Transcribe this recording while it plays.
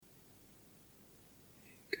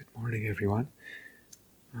Morning, everyone.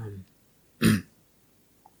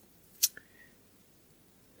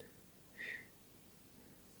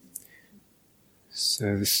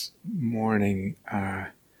 So this morning,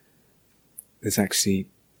 there's actually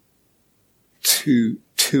two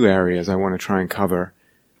areas I want to try and cover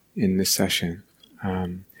in this session.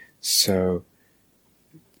 So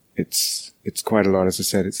it's quite a lot. As I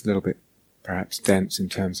said, it's a little bit perhaps dense in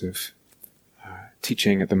terms of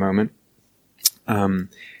teaching at the moment.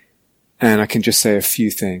 And I can just say a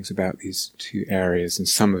few things about these two areas, and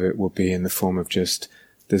some of it will be in the form of just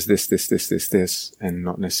there's this, and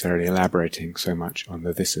not necessarily elaborating so much on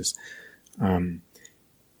the thises,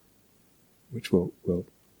 which we'll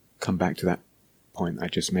come back to that point I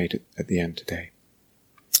just made at the end today.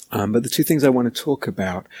 But the two things I want to talk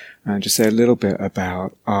about and just say a little bit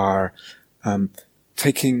about are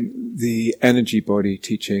taking the energy body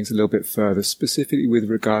teachings a little bit further, specifically with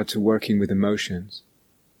regard to working with emotions.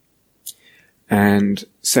 And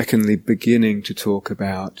secondly, beginning to talk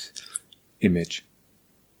about image.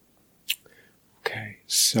 Okay,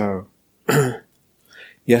 so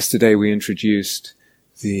yesterday we introduced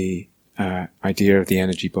the idea of the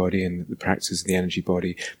energy body and the practice of the energy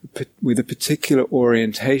body with a particular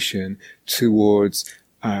orientation towards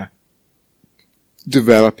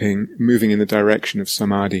moving in the direction of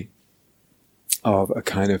samadhi, of a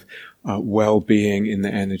kind of well-being in the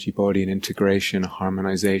energy body, and integration,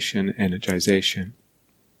 harmonization, energization,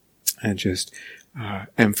 and just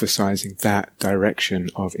emphasizing that direction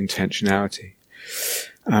of intentionality.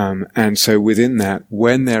 And so within that,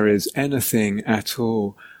 when there is anything at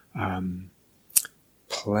all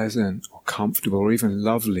pleasant or comfortable or even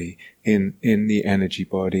lovely in the energy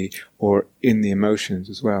body or in the emotions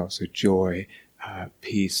as well, so joy,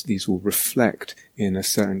 peace, these will reflect in a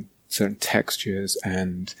certain textures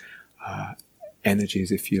and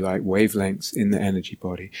energies, if you like, wavelengths in the energy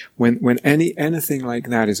body. When anything like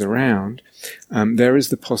that is around, there is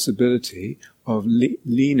the possibility of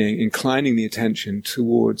inclining the attention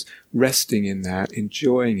towards resting in that,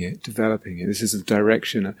 enjoying it, developing it. This is a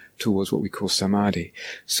direction towards what we call samadhi.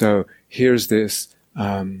 So here's this,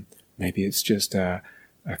 maybe it's just a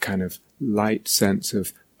kind of light sense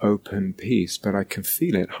of open peace, but I can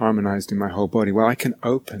feel it harmonized in my whole body. Well, I can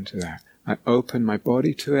open to that. I open my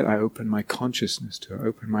body to it. I open my consciousness to it. I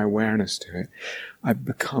open my awareness to it. I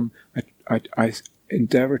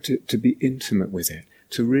endeavor to be intimate with it,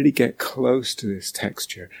 to really get close to this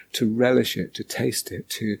texture, to relish it, to taste it,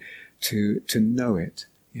 to know it.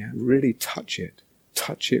 Yeah, really touch it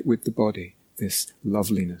with the body. This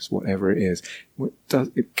loveliness, whatever it is.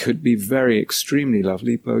 It could be very extremely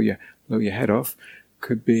lovely, blow your head off.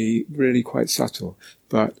 Could be really quite subtle,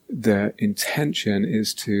 but the intention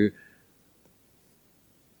is to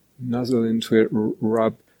nuzzle into it,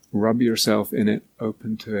 rub yourself in it,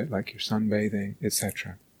 open to it like you're sunbathing,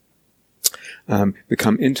 etc.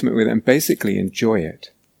 Become intimate with it and basically enjoy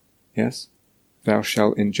it. Yes? Thou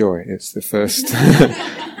shalt enjoy. It's the first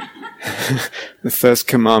the first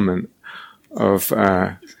commandment of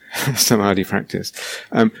samadhi practice.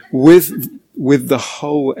 With the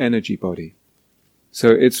whole energy body. So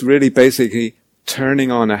it's really basically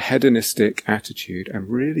turning on a hedonistic attitude and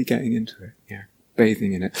really getting into it. Yeah.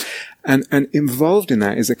 Bathing in it. And involved in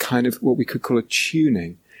that is a kind of what we could call a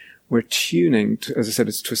tuning. We're tuning to, as I said,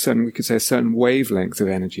 it's to a certain wavelength of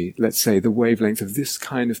energy. Let's say the wavelength of this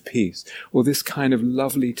kind of peace, or this kind of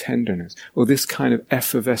lovely tenderness, or this kind of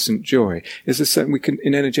effervescent joy.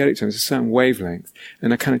 In energetic terms, a certain wavelength,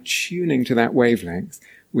 and a kind of tuning to that wavelength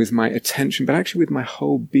with my attention, but actually with my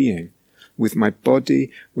whole being, with my body,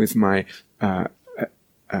 with my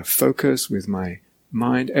focus, with my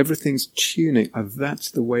mind, everything's tuning. That's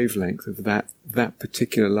the wavelength of that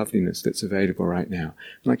particular loveliness that's available right now.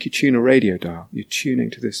 Like you tune a radio dial, you're tuning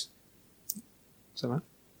to this. Is that right?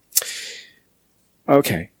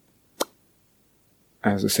 Okay.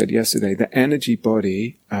 As I said yesterday, the energy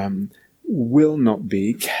body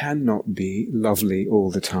cannot be lovely all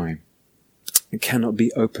the time. It cannot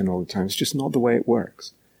be open all the time. It's just not the way it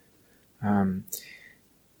works.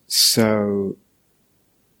 So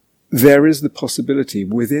there is the possibility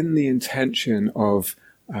within the intention of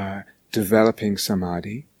developing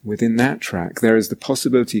samadhi, within that track, there is the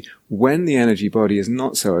possibility when the energy body is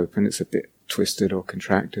not so open, it's a bit twisted or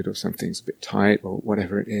contracted or something's a bit tight or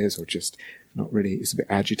whatever it is, or just not really, it's a bit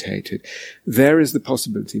agitated. There is the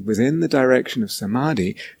possibility within the direction of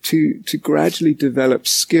samadhi to gradually develop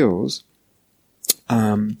skills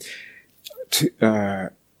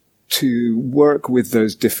to work with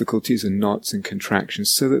those difficulties and knots and contractions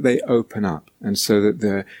so that they open up and so that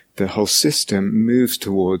the whole system moves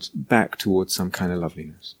back towards some kind of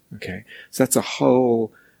loveliness. Okay? So that's a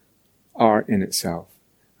whole art in itself.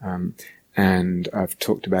 And I've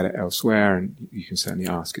talked about it elsewhere, and you can certainly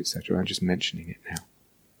ask, etc. I'm just mentioning it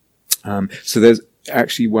now. So there's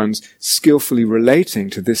actually one's skillfully relating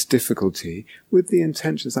to this difficulty with the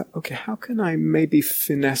intention that, okay, how can I maybe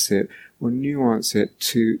finesse it or nuance it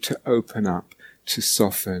to open up, to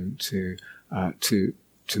soften, to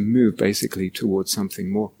move basically towards something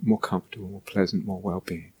more comfortable, more pleasant, more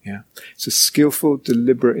well-being. Yeah, it's a skillful,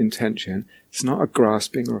 deliberate intention. It's not a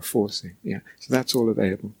grasping or a forcing. Yeah, so that's all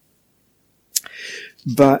available.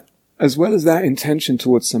 But as well as that intention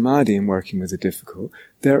towards samadhi and working with the difficult,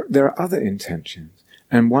 there are other intentions.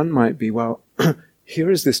 And one might be, well, here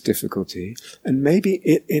is this difficulty, and maybe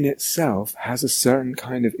it in itself has a certain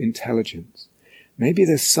kind of intelligence. Maybe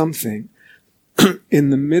there's something in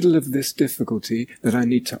the middle of this difficulty that I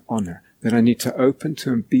need to honor, that I need to open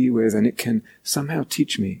to and be with, and it can somehow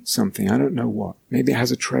teach me something. I don't know what. Maybe it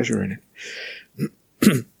has a treasure in it.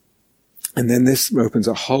 And then this opens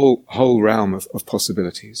a whole realm of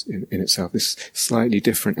possibilities in itself, this slightly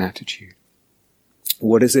different attitude.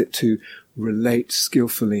 What is it to relate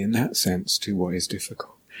skillfully in that sense to what is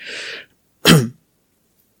difficult?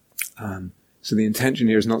 So the intention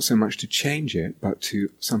here is not so much to change it, but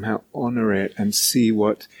to somehow honor it and see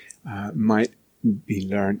what might be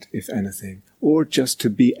learnt, if anything, or just to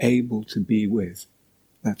be able to be with.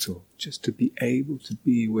 That's all. Just to be able to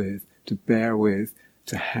be with, to bear with,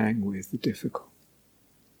 to hang with the difficult.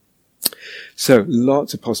 So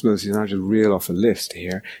lots of possibilities, and I'll just reel off a list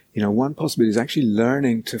here. One possibility is actually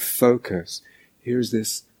learning to focus. Here's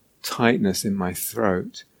this tightness in my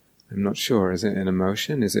throat. I'm not sure. Is it an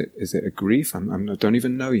emotion? Is it a grief? I don't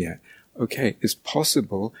even know yet. Okay, it's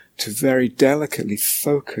possible to very delicately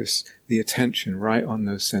focus the attention right on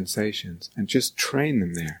those sensations and just train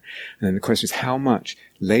them there. And then the question is, how much?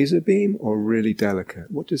 Laser beam or really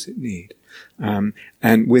delicate? What does it need?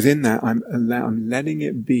 And within that, I'm letting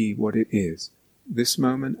it be what it is. This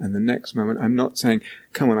moment and the next moment. I'm not saying,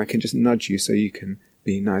 come on, I can just nudge you so you can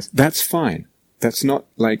be nice. That's fine. That's not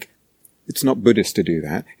it's not Buddhist to do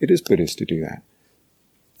that. It is Buddhist to do that.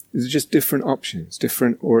 There's just different options,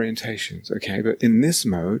 different orientations, okay? But in this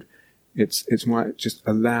mode, it's more just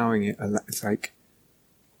allowing it. It's like,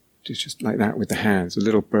 just like that with the hands. A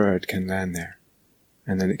little bird can land there,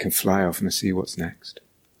 and then it can fly off and see what's next.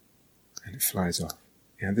 And it flies off.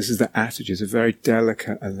 Yeah, this is the attitude. It's a very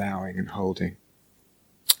delicate allowing and holding.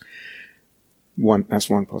 That's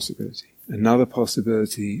one possibility. Another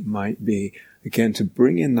possibility might be, again, to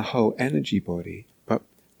bring in the whole energy body, but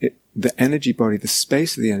the energy body, the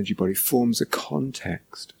space of the energy body forms a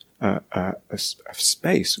context, a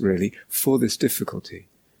space really for this difficulty.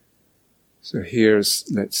 So here's,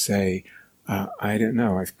 let's say, I don't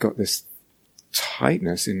know, I've got this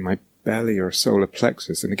tightness in my belly or solar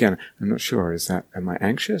plexus, and again, I'm not sure, am I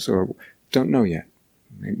anxious or don't know yet?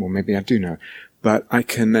 Or maybe I do know. But I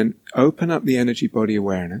can then open up the energy body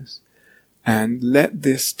awareness and let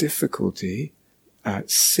this difficulty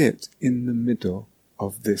sit in the middle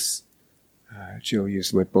of this, Jill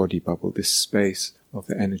used the word body bubble, this space of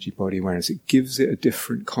the energy body awareness. It gives it a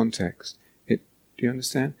different context. Do you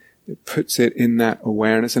understand? It puts it in that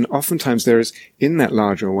awareness, and oftentimes in that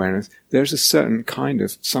larger awareness, sometimes there's a certain kind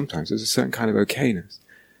of okayness.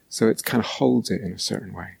 So it kind of holds it in a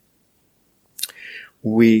certain way.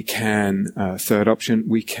 We can, third option,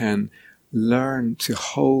 we can learn to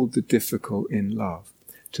hold the difficult in love,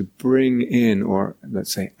 to bring in, or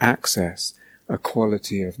let's say access, a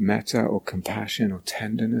quality of metta or compassion or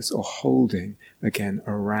tenderness or holding, again,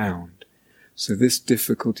 around. So this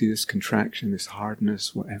difficulty, this contraction, this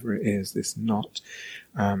hardness, whatever it is, this knot,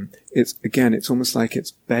 it's almost like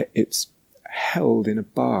it's held in a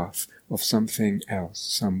bath of something else,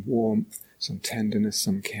 some warmth, some tenderness,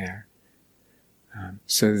 some care.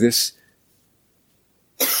 So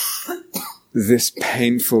this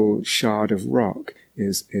painful shard of rock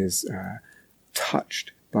is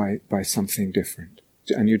touched by something different,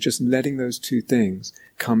 and you're just letting those two things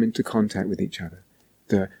come into contact with each other,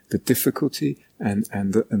 the difficulty and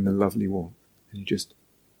the lovely warmth, and you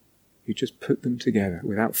just put them together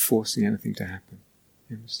without forcing anything to happen.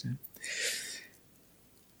 You understand?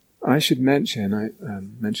 I should mention, I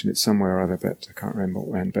mentioned it somewhere or other, but I can't remember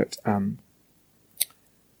when. But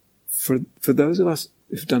for those of us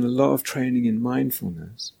who've done a lot of training in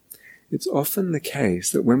mindfulness, it's often the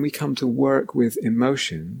case that when we come to work with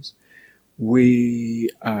emotions, we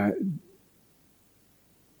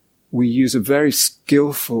use a very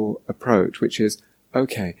skillful approach, which is,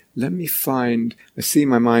 okay, let me find, I see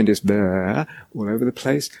my mind is all over the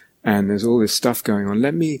place, and there's all this stuff going on.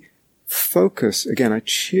 Let me focus, again, I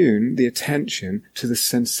tune the attention to the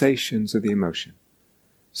sensations of the emotion.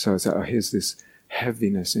 So it's like, oh, here's this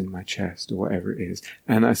heaviness in my chest or whatever it is.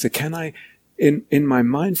 And I said, can I, in my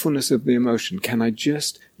mindfulness of the emotion, can I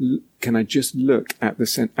just look at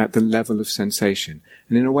the level of sensation?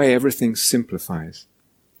 And in a way, everything simplifies.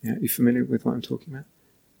 Yeah, you familiar with what I'm talking about?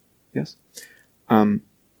 Yes?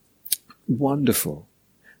 Wonderful.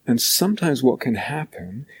 And sometimes what can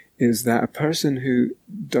happen is that a person who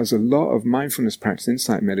does a lot of mindfulness practice,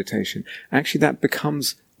 insight meditation, actually that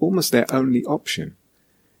becomes almost their only option.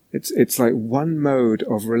 It's like one mode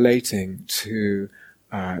of relating to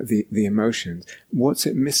the emotions. What's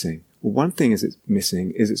it missing? Well, one thing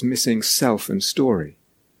it's missing self and story,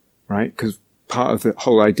 right? Because part of the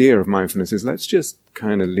whole idea of mindfulness is let's just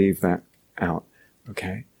kind of leave that out,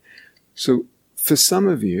 okay? So for some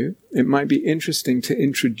of you, it might be interesting to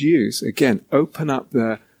introduce, again, open up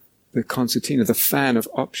the concertina, the fan of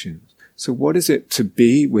options. So what is it to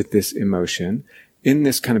be with this emotion in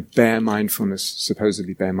this kind of bare mindfulness,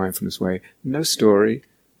 supposedly bare mindfulness way? No story,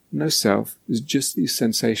 no self, there's just these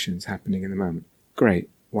sensations happening in the moment. Great,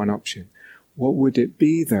 one option. What would it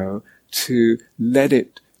be, though, to let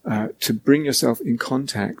it, to bring yourself in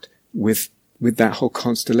contact with that whole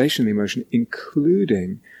constellation of emotion,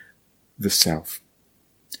 including the self?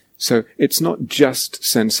 So it's not just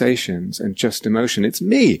sensations and just emotion, it's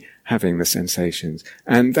me having the sensations.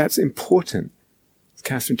 And that's important. As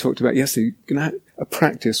Catherine talked about yesterday, you can have a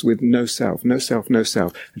practice with no self, no self, no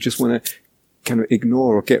self. I just want to kind of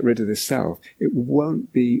ignore or get rid of this self. It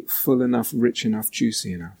won't be full enough, rich enough,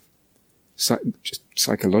 juicy enough. Just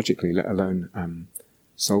psychologically, let alone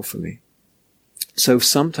soulfully. So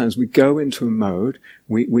sometimes we go into a mode,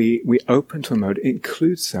 we open to a mode, it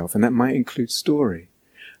includes self, and that might include story.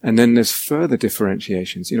 And then there's further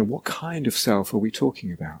differentiations. What kind of self are we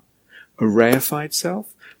talking about? A reified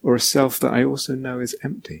self, or a self that I also know is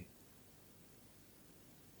empty?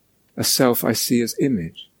 A self I see as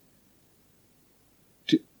image?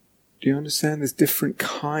 Do you understand? There's different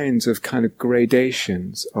kinds of kind of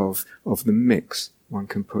gradations of the mix one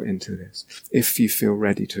can put into this, if you feel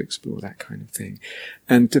ready to explore that kind of thing.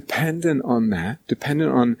 And dependent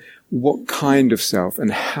on what kind of self and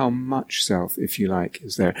how much self, if you like,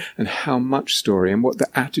 is there, and how much story and what the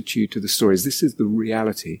attitude to the story is. This is the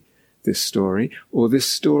reality, this story, or this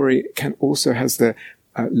story can also has the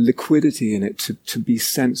liquidity in it to be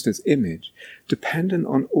sensed as image. Dependent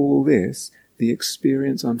on all this, the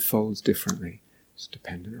experience unfolds differently. It's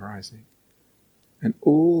dependent arising. And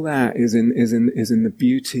all that is in the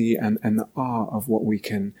beauty and the art of what we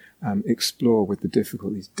can explore with the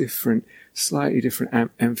difficulties, slightly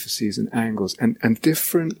different emphases and angles, and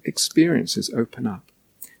different experiences open up.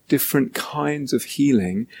 Different kinds of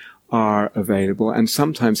healing are available, and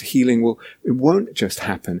sometimes healing it won't just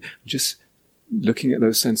happen just looking at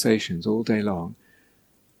those sensations all day long,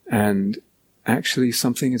 and actually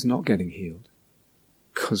something is not getting healed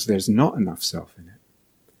because there's not enough self in it.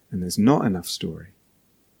 And there's not enough story.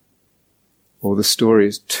 Or the story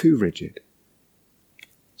is too rigid.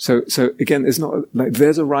 So again,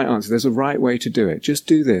 there's a right answer. There's a right way to do it. Just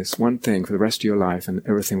do this one thing for the rest of your life and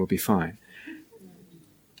everything will be fine.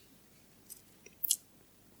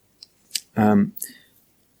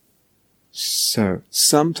 So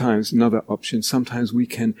sometimes another option, sometimes we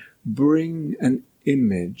can bring an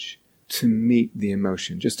image to meet the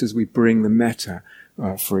emotion, just as we bring the metta,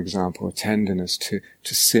 for example, or tenderness to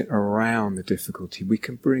sit around the difficulty. We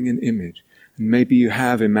can bring an image. And maybe you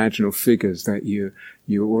have imaginal figures that you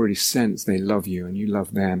already sense they love you and you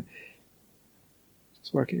love them.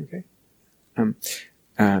 It's working okay?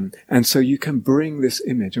 And so you can bring this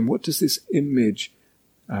image. And what does this image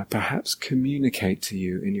perhaps communicate to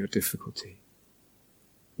you in your difficulty?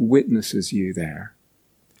 Witnesses you there,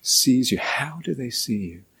 sees you. How do they see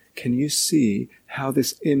you? Can you see how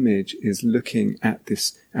this image is looking at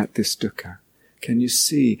this dukkha? Can you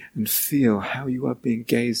see and feel how you are being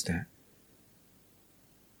gazed at?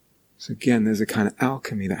 So again, there's a kind of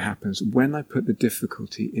alchemy that happens when I put the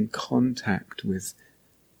difficulty in contact with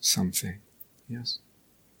something. Yes?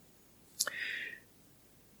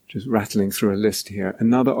 Just rattling through a list here.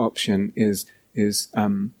 Another option is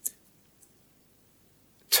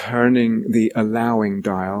turning the allowing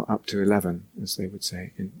dial up to 11, as they would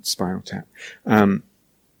say in Spinal Tap.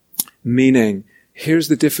 Meaning, here's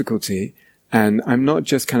the difficulty, and I'm not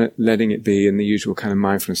just kind of letting it be in the usual kind of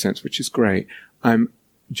mindfulness sense, which is great. I'm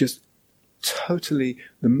just totally,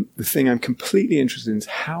 the thing I'm completely interested in is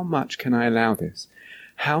how much can I allow this?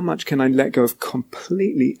 How much can I let go of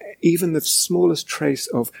completely, even the smallest trace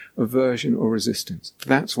of aversion or resistance?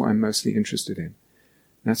 That's what I'm mostly interested in.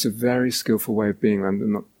 That's a very skillful way of being.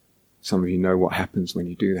 Some of you know what happens when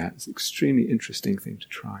you do that. It's an extremely interesting thing to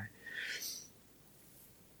try.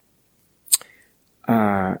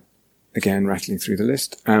 again, rattling through the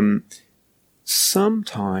list,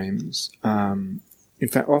 sometimes, in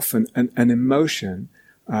fact, often, an emotion,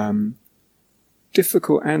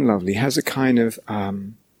 difficult and lovely, has a kind of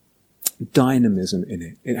dynamism in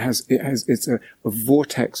it. It's a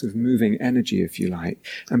vortex of moving energy, if you like,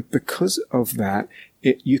 and because of that,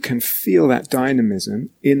 you can feel that dynamism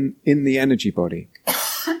in the energy body.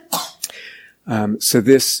 So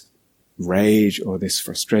this rage or this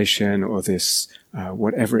frustration or this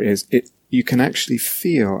whatever it is, you can actually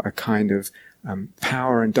feel a kind of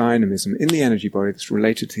power and dynamism in the energy body that's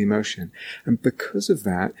related to the emotion, and because of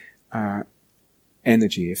that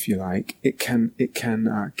energy, if you like, it can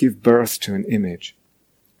give birth to an image.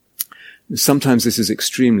 Sometimes this is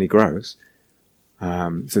extremely gross.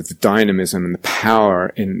 So the dynamism and the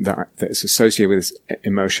power that is associated with this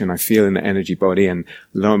emotion I feel in the energy body, and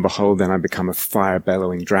lo and behold, then I become a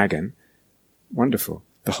fire-bellowing dragon. Wonderful.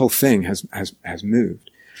 The whole thing has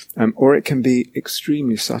moved. Or it can be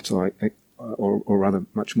extremely subtle, or rather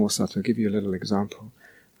much more subtle. I'll give you a little example.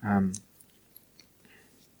 I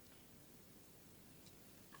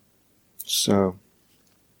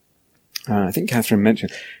think Catherine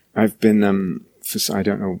mentioned, I've been, I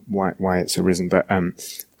don't know why it's arisen, but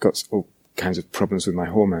got all kinds of problems with my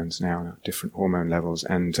hormones now, different hormone levels,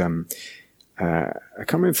 and I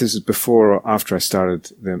can't remember if this is before or after I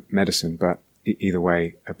started the medicine, but either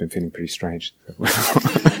way, I've been feeling pretty strange.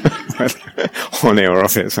 On it or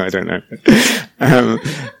off it, so I don't know.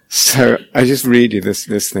 So I just read you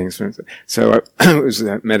this thing. So I was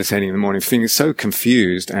meditating in the morning, feeling so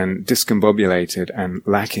confused and discombobulated and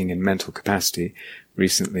lacking in mental capacity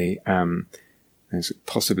recently. It's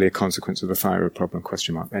possibly a consequence of the thyroid problem, ?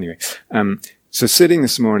 Anyway, so sitting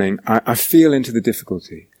this morning, I feel into the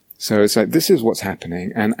difficulty. So it's like, this is what's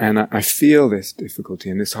happening, and I feel this difficulty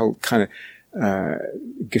and this whole kind of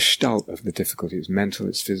gestalt of the difficulty. It's mental,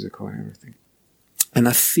 it's physical, and everything. And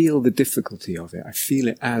I feel the difficulty of it. I feel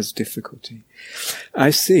it as difficulty. I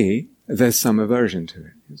see there's some aversion to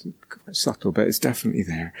it. It's quite subtle, but it's definitely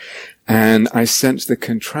there. And I sense the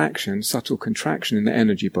contraction, subtle contraction in the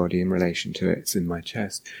energy body in relation to it. It's in my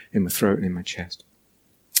chest, in my throat, and in my chest.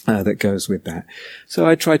 That goes with that. So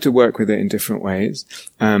I try to work with it in different ways.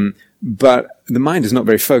 But the mind is not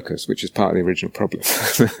very focused, which is part of the original problem.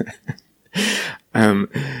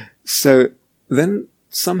 So then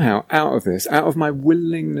somehow out of this, out of my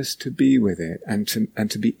willingness to be with it and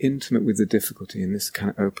to be intimate with the difficulty in this kind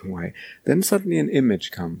of open way, then suddenly an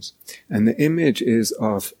image comes. And the image is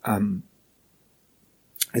of an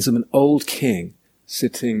old king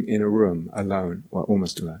sitting in a room alone, well,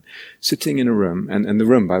 almost alone, sitting in a room, and the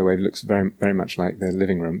room, by the way, looks very, very much like the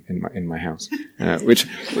living room in my house, which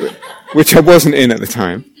I wasn't in at the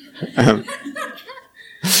time.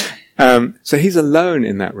 So he's alone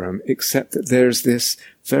in that room, except that there's this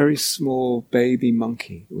very small baby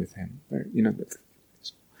monkey with him,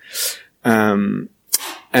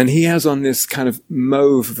 and he has on this kind of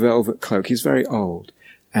mauve velvet cloak. He's very old,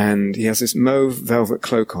 and he has this mauve velvet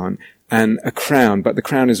cloak on and a crown, but the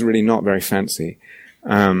crown is really not very fancy.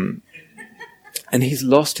 And he's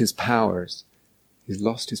lost his powers.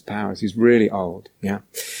 He's really old, yeah.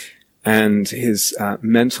 And his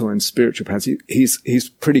mental and spiritual powers, he's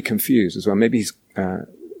pretty confused as well. Maybe he's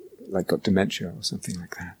got dementia or something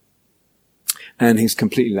like that. And he's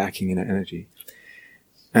completely lacking in energy.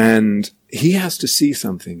 And he has to see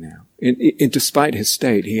something now. Despite his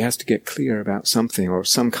state, he has to get clear about something, or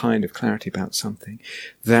some kind of clarity about something,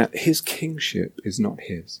 that his kingship is not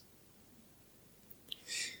his.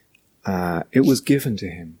 It was given to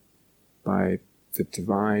him by the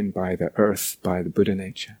divine, by the earth, by the Buddha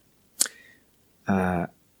nature.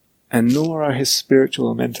 And nor are his spiritual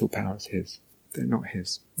or mental powers his. They're not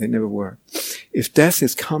his. They never were. If death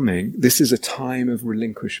is coming, this is a time of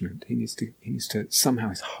relinquishment. He needs to, somehow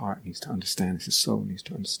his heart needs to understand this, his soul needs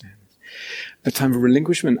to understand this. A time of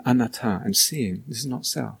relinquishment, anatta, and seeing, this is not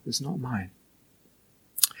self, this is not mine.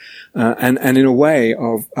 And in a way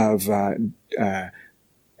of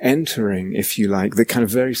entering, if you like, the kind of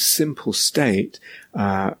very simple state,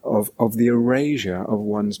 of the erasure of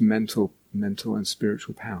one's mental and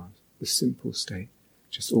spiritual powers. The simple state.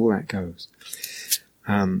 Just all that goes.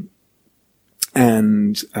 And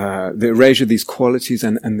the erasure of these qualities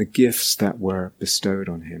and the gifts that were bestowed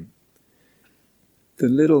on him. The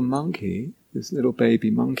little monkey, this little baby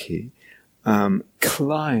monkey,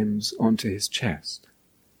 climbs onto his chest.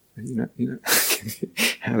 You know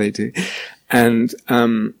how they do. And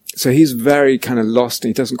so he's very kind of lost, and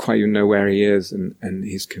he doesn't quite even know where he is, and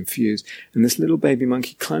he's confused. And this little baby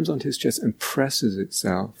monkey climbs onto his chest and presses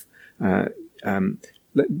itself,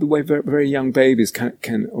 the way very, very young babies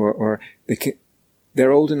can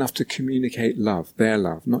they're old enough to communicate love, their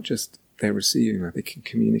love, not just they're receiving love. They can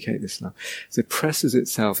communicate this love. So it presses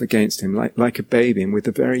itself against him like a baby, and with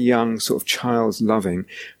a very young sort of child's loving,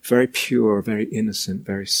 very pure, very innocent,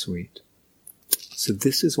 very sweet. So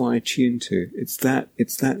this is what I tune to. It's that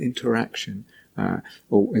interaction,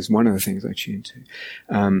 or is one of the things I tune to.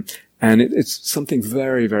 And it's something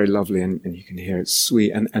very, very lovely, and you can hear it's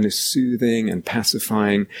sweet and is soothing and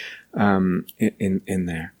pacifying in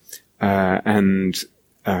there, and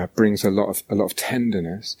brings a lot of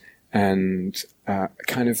tenderness and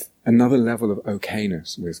kind of another level of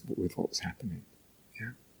okayness with what was happening.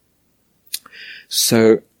 Yeah.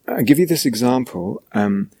 So I'll give you this example.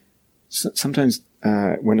 Sometimes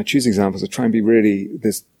when I choose examples, I try and be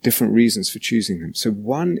there's different reasons for choosing them. So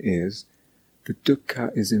one is the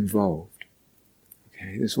dukkha is involved.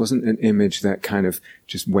 Okay, this wasn't an image that kind of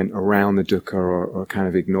just went around the dukkha or kind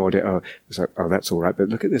of ignored it. It was like, that's all right, but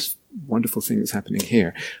look at this wonderful thing that's happening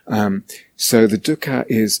here. So the dukkha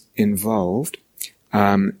is involved.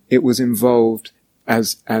 It was involved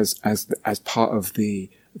as part of the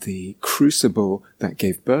crucible that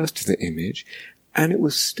gave birth to the image, and it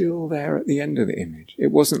was still there at the end of the image.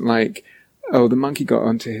 It wasn't like, the monkey got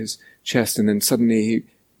onto his chest and then suddenly he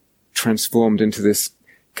transformed into this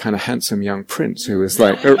kind of handsome young prince who was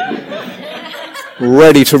like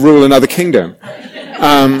ready to rule another kingdom.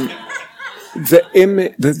 The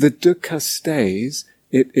dukkha stays.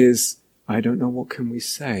 It is, I don't know, what can we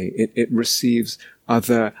say? It receives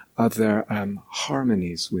other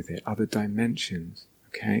harmonies with it, other dimensions.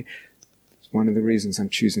 Okay, it's one of the reasons I'm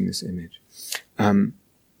choosing this image.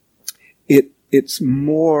 It's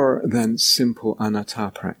more than simple anatta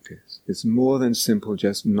practice. It's more than simple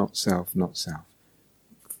just not self, not self.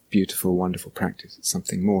 Beautiful, wonderful practice. It's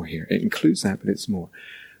something more here. It includes that, but it's more.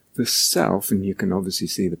 The self, and you can obviously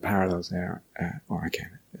see the parallels there, or I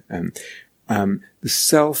can. The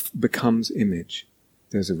self becomes image.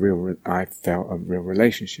 There's I felt a real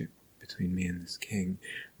relationship between me and this king,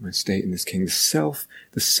 my state and this king.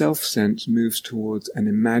 The self sense moves towards an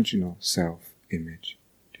imaginal self image.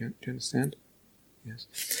 Do you understand? Yes.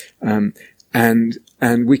 And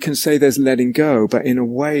we can say there's letting go, but in a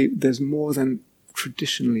way, there's more than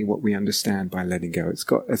traditionally what we understand by letting go. It's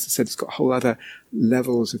got, as I said, it's got whole other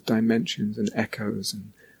levels of dimensions and echoes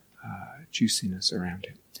and juiciness around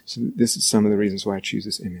it. So this is some of the reasons why I choose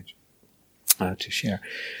this image to share.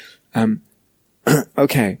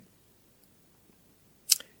 Okay.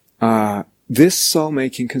 This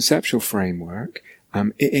soul-making conceptual framework,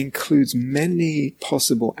 it includes many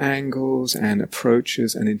possible angles and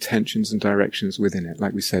approaches and intentions and directions within it.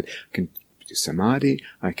 Like we said, I can do samadhi,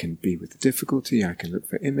 I can be with the difficulty, I can look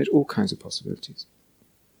for image, all kinds of possibilities.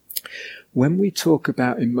 When we talk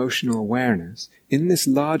about emotional awareness, in this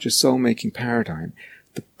larger soul-making paradigm,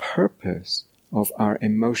 the purpose of our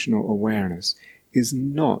emotional awareness is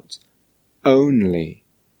not only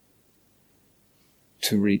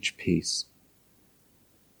to reach peace.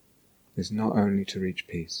 It's not only to reach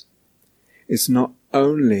peace. It's not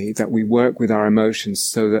only that we work with our emotions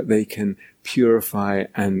so that they can purify,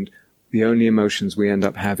 and the only emotions we end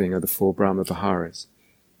up having are the 4 Brahma Viharas.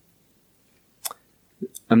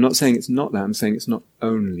 I'm not saying it's not that, I'm saying it's not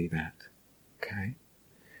only that. Okay?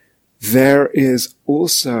 There is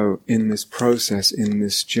also in this process, in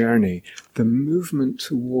this journey, the movement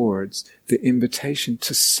towards the invitation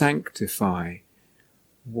to sanctify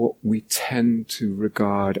what we tend to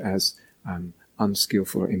regard as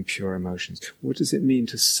unskillful or impure emotions. What does it mean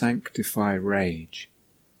to sanctify rage?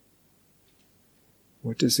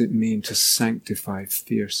 What does it mean to sanctify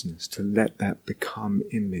fierceness, to let that become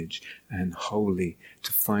image and holy,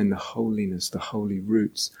 to find the holiness, the holy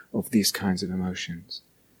roots of these kinds of emotions?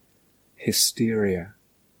 Hysteria,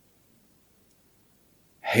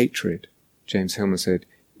 hatred. James Hillman said,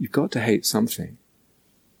 you've got to hate something.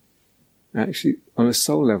 Actually, on a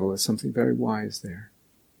soul level, there's something very wise there.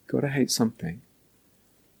 You've got to hate something.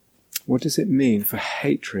 What does it mean for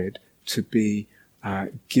hatred to be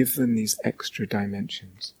given these extra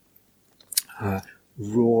dimensions?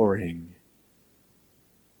 Roaring.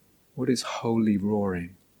 What is holy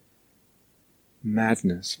roaring?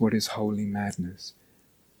 Madness. What is holy madness?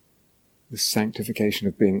 The sanctification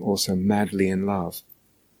of being also madly in love.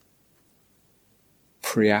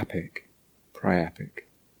 Priapic.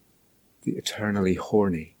 The eternally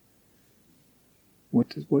horny.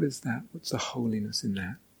 What is that? What's the holiness in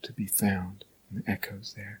that to be found? And the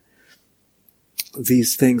echoes there.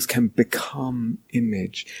 These things can become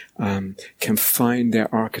image, can find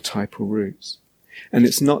their archetypal roots. And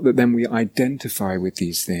it's not that then we identify with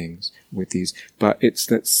these things, but it's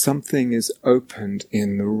that something is opened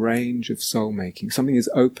in the range of soul making. Something is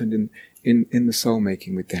opened in the soul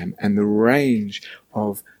making with them. And the range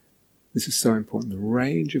of, this is so important, the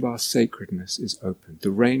range of our sacredness is opened.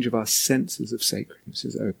 The range of our senses of sacredness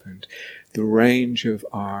is opened. The range of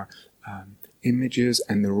our images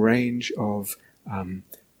and the range of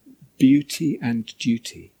beauty and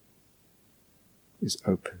duty is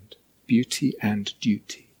opened. Beauty and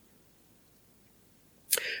duty.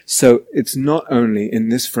 So it's not only in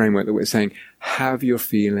this framework that we're saying, have your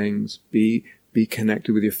feelings, be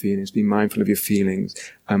connected with your feelings, be mindful of your feelings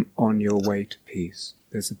on your way to peace.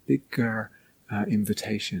 There's a bigger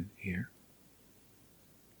invitation here.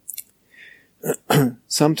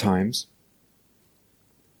 Sometimes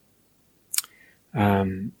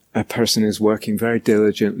a person is working very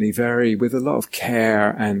diligently, with a lot of care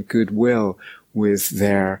and goodwill with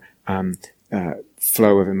their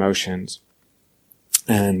flow of emotions,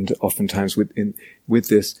 and oftentimes with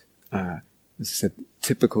this, as I said,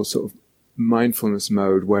 typical sort of mindfulness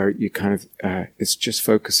mode where you kind of it's just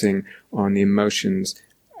focusing on the emotions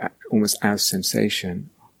almost as sensation,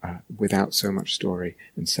 without so much story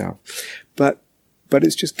and self, but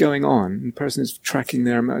it's just going on, and the person is tracking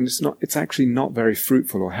their emotions, and it's actually not very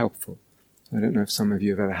fruitful or helpful. I don't know if some of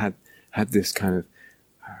you have ever had this kind of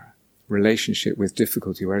relationship with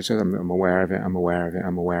difficulty where it's just, I'm aware of it, I'm aware of it,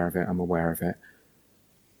 I'm aware of it, I'm aware of it.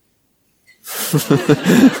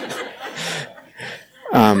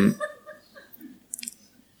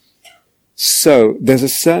 So there's a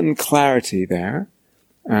certain clarity there,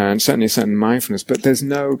 and certainly a certain mindfulness, but there's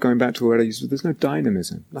no, going back to what I used, there's no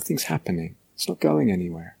dynamism. Nothing's happening. It's not going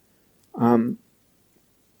anywhere. In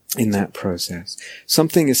that process.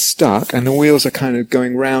 Something is stuck, and the wheels are kind of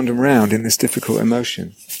going round and round in this difficult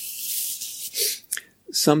emotion.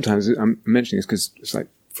 Sometimes, I'm mentioning this because it's like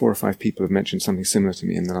 4 or 5 people have mentioned something similar to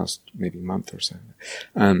me in the last maybe month or so.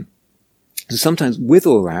 So sometimes with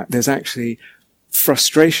all that, there's actually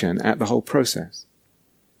frustration at the whole process.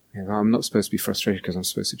 You know, I'm not supposed to be frustrated because I'm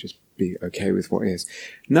supposed to just be okay with what is.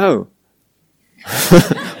 No.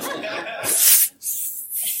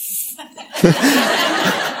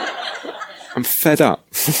 I'm fed up.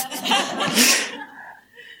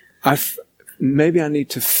 Maybe I need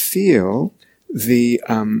to feel the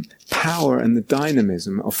power and the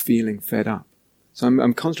dynamism of feeling fed up. So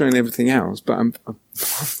I'm concentrating on everything else, but I'm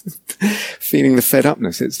feeling the fed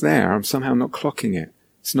upness. It's there. I'm somehow not clocking it.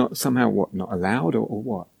 It's not somehow not allowed or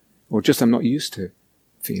what? Or just I'm not used to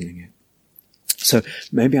feeling it. So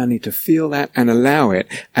maybe I need to feel that and allow it,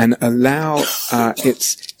 and allow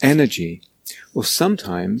its energy. Or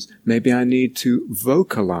sometimes maybe I need to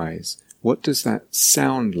vocalize. What does that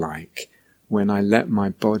sound like when I let my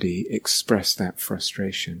body express that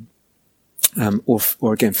frustration?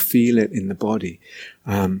 Or again, feel it in the body.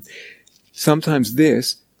 Sometimes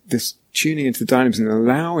this tuning into the dynamism and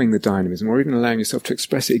allowing the dynamism, or even allowing yourself to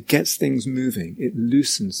express it, it gets things moving. It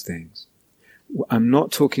loosens things. I'm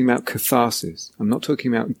not talking about catharsis. I'm not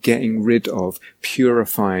talking about getting rid of,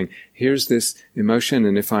 purifying. Here's this emotion,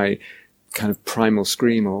 and if I kind of primal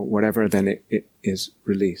scream or whatever, then it is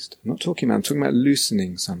released. I'm talking about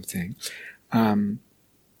loosening something.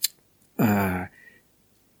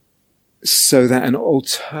 So that an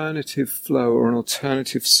alternative flow or an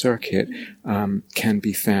alternative circuit can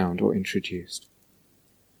be found or introduced.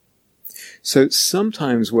 So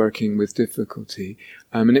sometimes working with difficulty,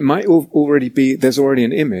 and it might already be, there's already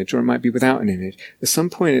an image, or it might be without an image. At some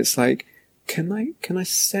point it's like, can I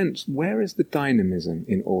sense, where is the dynamism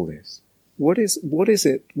in all this? What is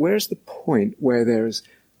it? Where's the point where there's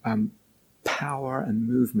power and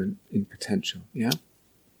movement in potential? Yeah?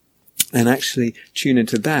 And actually tune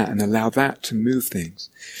into that and allow that to move things.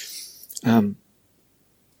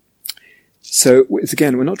 So it's,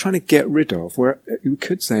 again, we're not trying to get rid of. We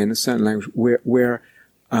could say in a certain language, we're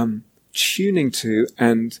tuning to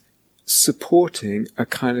and supporting a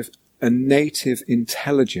kind of a native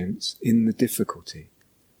intelligence in the difficulty.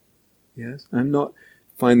 Yes, I'm not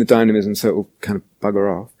find the dynamism so it will kind of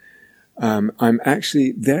bugger off. I'm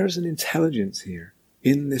actually, there's an intelligence here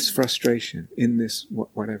in this frustration, in this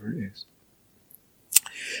whatever it is.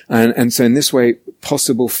 And so in this way,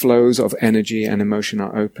 possible flows of energy and emotion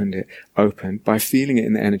are opened by feeling it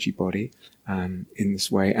in the energy body, in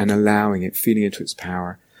this way, and allowing it, feeling into its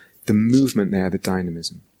power, the movement there, the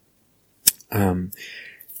dynamism.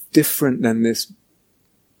 Different than this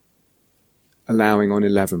allowing on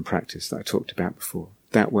 11 practice that I talked about before.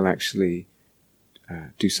 That will actually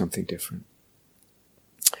do something different.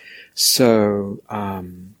 So,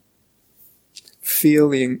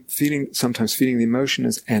 sometimes feeling the emotion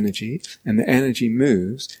as energy, and the energy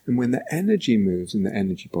moves, and when the energy moves in the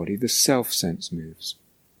energy body, the self-sense moves.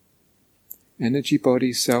 Energy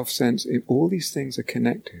body, self-sense, all these things are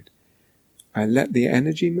connected. I let the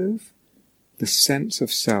energy move, the sense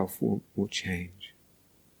of self will change.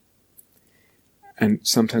 And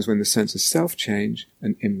sometimes when the sense of self change,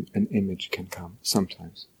 an image can come,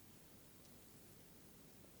 sometimes.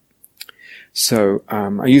 So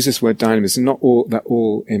I use this word dynamism. Not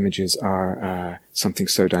all images are something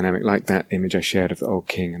so dynamic, like that image I shared of the old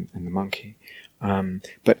king and the monkey.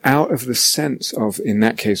 But out of the sense of, in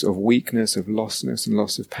that case, of weakness, of lostness and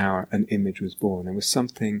loss of power, an image was born. There was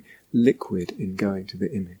something liquid in going to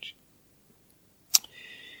the image.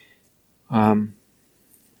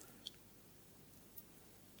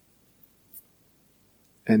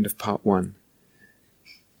 End of part 1.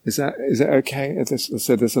 Is that okay?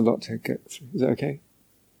 So there's a lot to get through. Is that okay?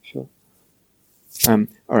 Sure. All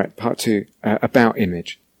right, part 2, about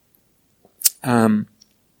image.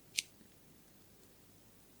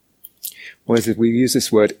 We use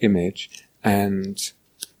this word image, and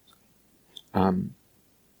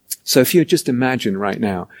so if you just imagine right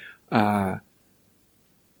now,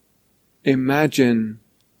 imagine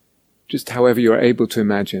just however you're able to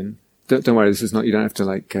imagine. Don't worry, this is not, you don't have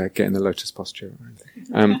to get in the lotus posture or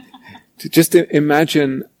anything. Just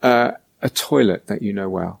imagine a toilet that you know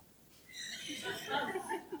well.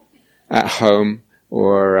 At home,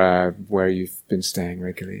 or where you've been staying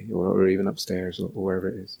regularly, or even upstairs, or wherever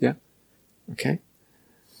it is. Yeah? Okay?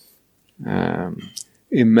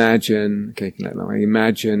 Imagine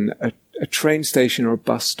a train station or a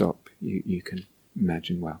bus stop you can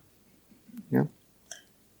imagine well. Yeah?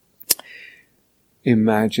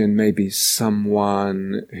 Imagine maybe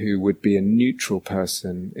someone who would be a neutral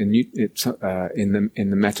person in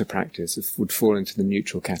the metta practice, would fall into the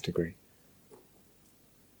neutral category.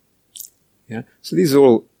 Yeah. So these are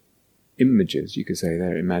all images, you could say.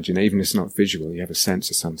 They're imagine, even if it's not visual, you have a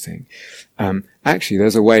sense of something. Actually,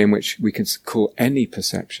 there's a way in which we can call any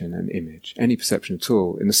perception an image, any perception at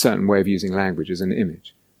all, in a certain way of using language, as an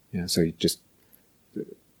image. Yeah. So you just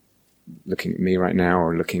looking at me right now,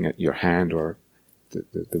 or looking at your hand, or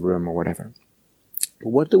the room, or whatever. But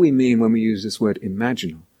what do we mean when we use this word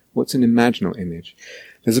imaginal? What's an imaginal image?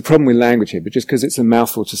 There's a problem with language here, but just because it's a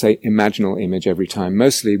mouthful to say imaginal image every time,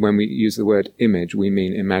 mostly when we use the word image, we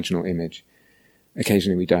mean imaginal image.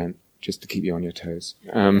 Occasionally we don't, just to keep you on your toes.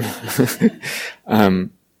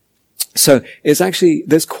 So it's actually,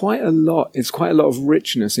 there's quite a lot of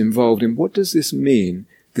richness involved in what does this mean,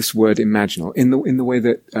 this word imaginal, in the way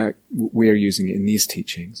that we're using it in these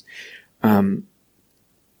teachings.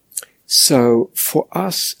 So for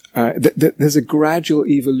us, there's a gradual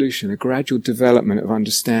evolution, a gradual development of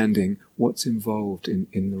understanding what's involved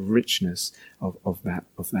in the richness of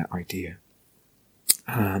that idea.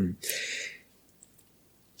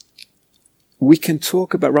 We can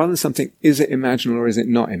talk about, rather than something, is it imaginal or is it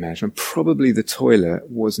not imaginal? Probably the toilet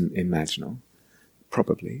wasn't imaginal,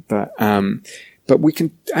 probably, but we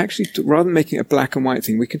can actually, rather than making it a black and white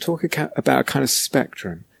thing, we can talk about a kind of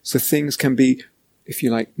spectrum. So things can be, if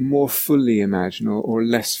you like, more fully imaginal or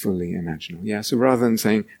less fully imaginal. Yeah. So rather than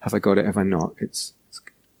saying, have I got it, have I not? It's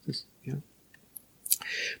yeah.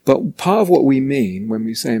 But part of what we mean when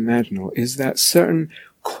we say imaginal is that certain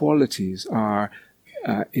qualities are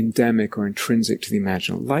endemic or intrinsic to the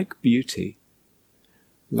imaginal, like beauty,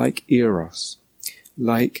 like eros,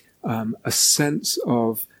 like a sense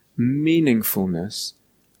of meaningfulness,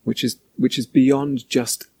 which is beyond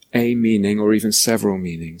just a meaning or even several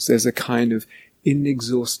meanings. There's a kind of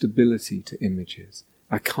inexhaustibility to images.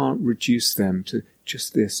 I can't reduce them to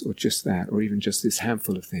just this or just that, or even just this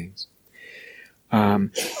handful of things. A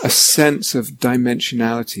sense of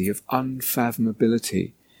dimensionality, of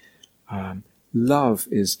unfathomability. Love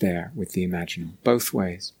is there with the imaginal, both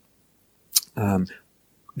ways.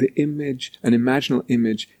 The image, an imaginal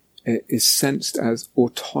image, is sensed as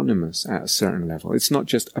autonomous at a certain level. It's not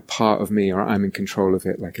just a part of me, or I'm in control of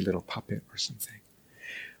it like a little puppet or something.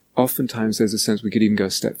 Oftentimes there's a sense, we could even go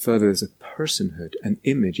a step further, there's a personhood, an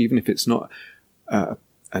image, even if it's not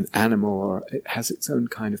an animal, or it has its own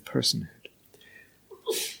kind of personhood.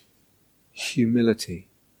 Humility.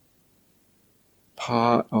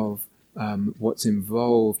 Part of what's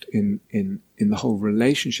involved in the whole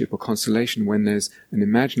relationship or constellation when there's an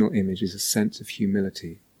imaginal image is a sense of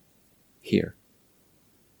humility. Here,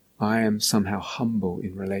 I am somehow humble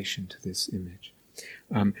in relation to this image.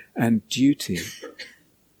 And duty.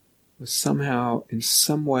 Somehow, in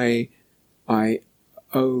some way, I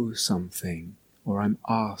owe something, or I'm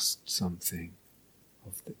asked something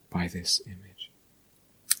by this image.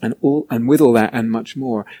 And with all that and much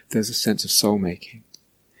more, there's a sense of soul-making.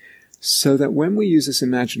 So that when we use this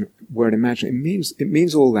word imagine, it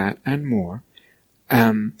means all that and more.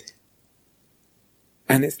 And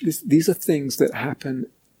these are things that happen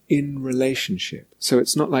in relationship. So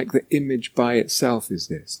it's not like the image by itself is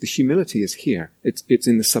this. The humility is here. It's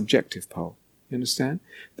in the subjective pole. You understand?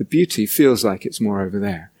 The beauty feels like it's more over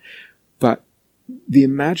there. But the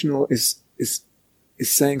imaginal is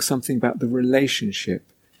saying something about the relationship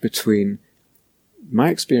between my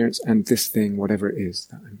experience and this thing, whatever it is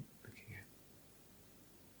that I'm looking at.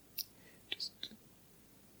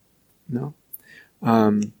 No?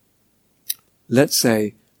 Let's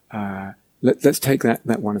say, let's take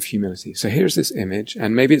that one of humility. So here's this image,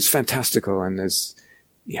 and maybe it's fantastical, and there's,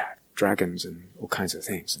 dragons and all kinds of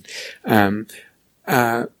things.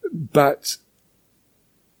 But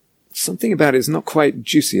something about it is not quite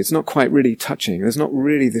juicy. It's not quite really touching. There's not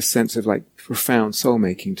really this sense of like profound soul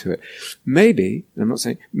making to it. Maybe, I'm not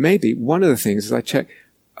saying, maybe one of the things is I check,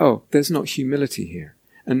 there's not humility here.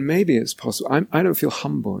 And maybe it's possible. I don't feel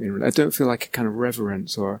humble. I don't feel like a kind of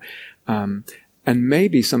reverence and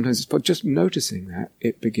maybe sometimes it's just noticing that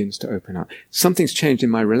it begins to open up. Something's changed in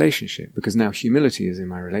my relationship because now humility is in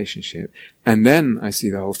my relationship. And then I see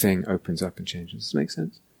the whole thing opens up and changes. Does this make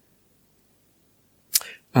sense?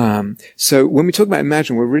 So when we talk about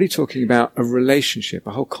imagine, we're really talking about a relationship,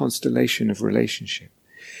 a whole constellation of relationship.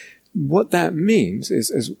 What that means is,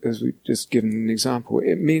 as we've just given an example,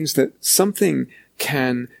 it means that something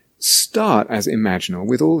can start as imaginal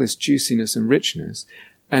with all this juiciness and richness,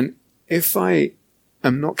 and if I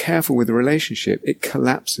am not careful with the relationship, it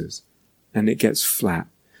collapses and it gets flat.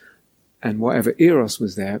 And whatever eros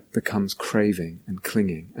was there becomes craving and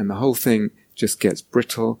clinging. And the whole thing just gets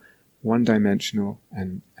brittle, one-dimensional,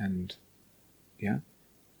 and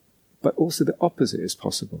But also the opposite is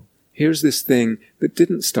possible. Here's this thing that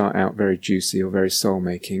didn't start out very juicy or very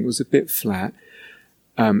soul-making. It was a bit flat.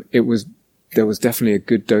 There was definitely a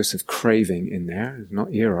good dose of craving in there,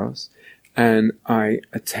 not eros. And I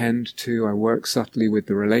work subtly with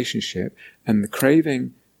the relationship, and the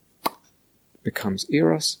craving becomes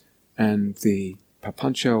eros, and the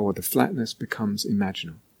papancha, or the flatness, becomes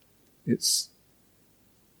imaginal. It's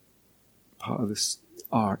part of this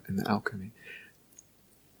art and the alchemy.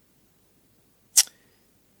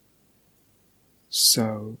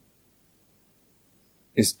 So,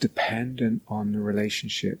 it's dependent on the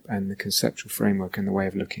relationship and the conceptual framework and the way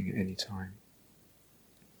of looking at any time.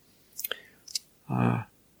 I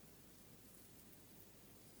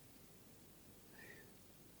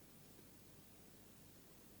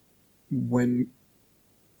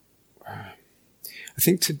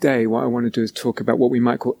think today what I want to do is talk about what we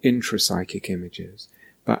might call intrapsychic images,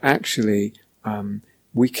 but actually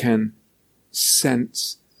we can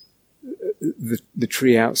sense the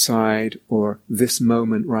tree outside, or this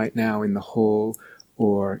moment right now in the hall,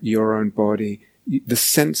 or your own body. The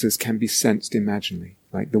senses can be sensed imaginally.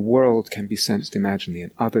 Like the world can be sensed imaginally,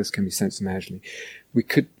 and others can be sensed imaginally. We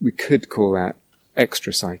could call that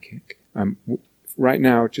extrapsychic. Right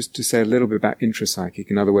now, just to say a little bit about intrapsychic,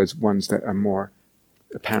 in other words, ones that are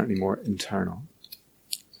apparently more internal.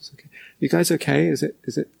 Okay. You guys okay? Is it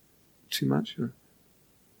too much? Or?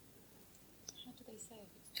 How do they say if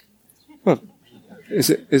it's too much? Well, is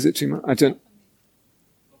it too much? I don't.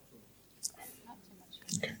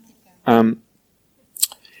 Okay.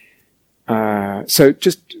 So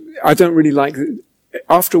I don't really like,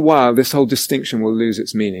 after a while, this whole distinction will lose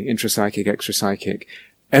its meaning. Intrapsychic, extrapsychic.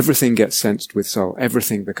 Everything gets sensed with soul.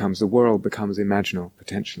 Everything the world becomes imaginal,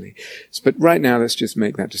 potentially. But right now, let's just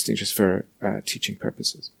make that distinction for teaching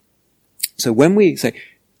purposes. So when we say,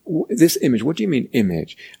 this image, what do you mean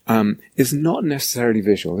image? Is not necessarily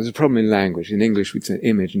visual. There's a problem in language. In English, we'd say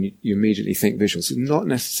image, and you immediately think visual. It's not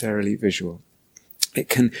necessarily visual. It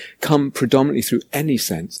can come predominantly through any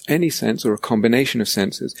sense or a combination of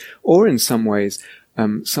senses, or in some ways,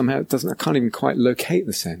 somehow I can't even quite locate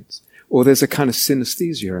the sense, or there's a kind of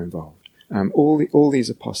synesthesia involved. All these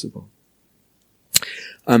are possible.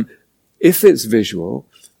 If it's visual,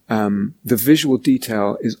 the visual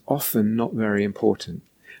detail is often not very important.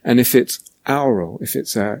 And if it's aural, if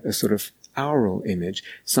it's a sort of aural image,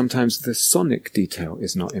 sometimes the sonic detail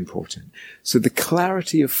is not important. So the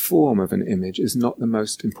clarity of form of an image is not the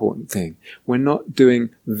most important thing. We're not doing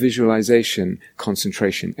visualization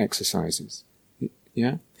concentration exercises.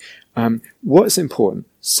 Yeah? What's important?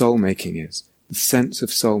 Soul making is. The sense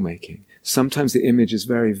of soul making. Sometimes the image is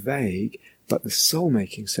very vague, but the soul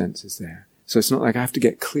making sense is there. So it's not like I have to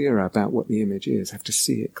get clearer about what the image is. I have to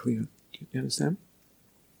see it clear. Do you understand?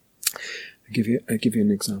 I'll give you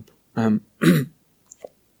an example.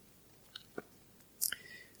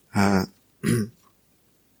 Oh,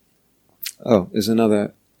 there's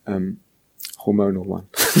another hormonal one.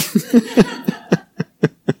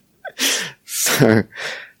 So,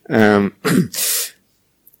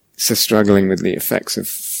 so struggling with the effects of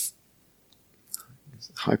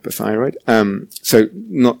hyperthyroid. So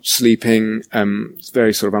not sleeping,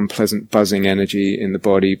 very sort of unpleasant buzzing energy in the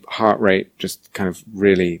body, heart rate just kind of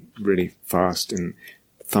really, really fast and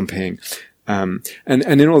thumping. And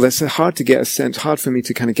in all this, it's hard for me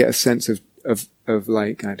to kind of get a sense of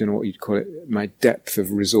like, I don't know what you'd call it, my depth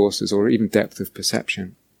of resources or even depth of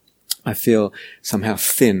perception. I feel somehow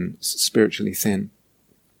thin, spiritually thin,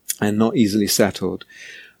 and not easily settled.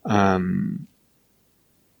 Or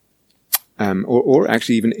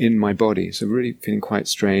actually even in my body. So really feeling quite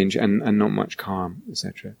strange and not much calm,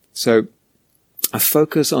 etc. So I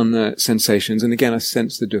focus on the sensations, and again I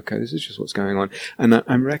sense the dukkha. This is just what's going on. And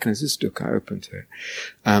I recognize this dukkha, I open to it.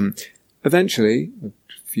 Eventually, a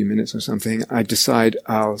few minutes or something, I decide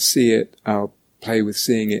I'll see it, I'll play with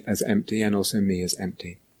seeing it as empty and also me as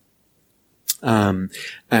empty. And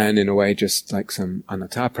in a way, just like some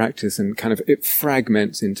anatta practice, and kind of it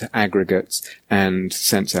fragments into aggregates and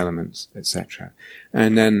sense elements, etc.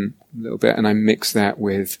 And then a little bit, and I mix that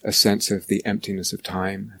with a sense of the emptiness of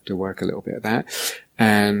time. I have to work a little bit of that,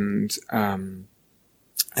 and then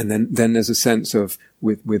there's a sense of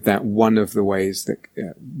with that one of the ways that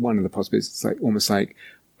one of the possibilities. It's like almost like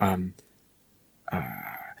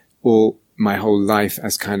all my whole life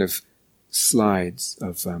as kind of slides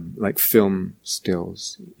of like film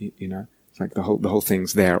stills, you know, it's like the whole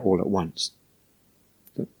thing's there all at once.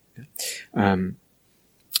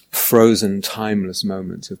 Frozen, timeless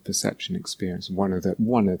moments of perception experience. One of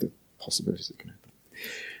the possibilities that can happen.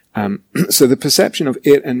 So the perception of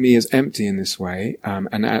it and me as empty in this way,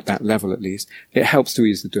 and at that level at least, it helps to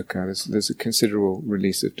ease the dukkha. There's a considerable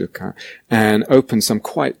release of dukkha, and opens some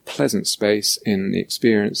quite pleasant space in the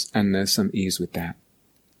experience, and there's some ease with that.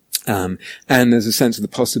 And there's a sense of the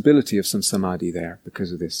possibility of some samadhi there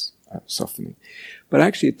because of this softening. But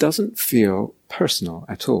actually it doesn't feel personal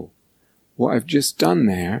at all. What I've just done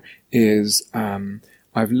there is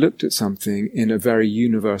I've looked at something in a very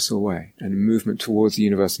universal way, and a movement towards the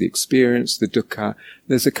universal, the experience, the dukkha.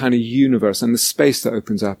 There's a kind of universe, and the space that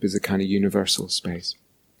opens up is a kind of universal space.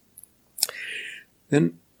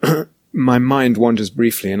 Then my mind wanders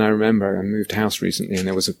briefly, and I remember I moved house recently, and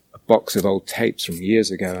there was a box of old tapes from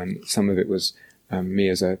years ago, and some of it was me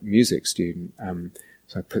as a music student.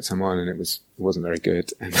 So I put some on, and it wasn't very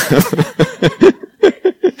good. And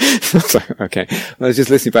so, okay, I was just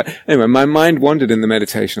listening. But anyway, my mind wandered in the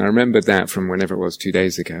meditation. I remembered that from whenever it was 2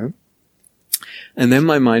 days ago, and then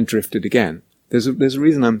my mind drifted again. There's a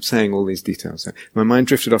reason I'm saying all these details. So my mind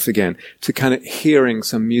drifted off again to kind of hearing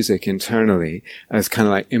some music internally as kind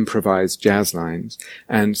of like improvised jazz lines,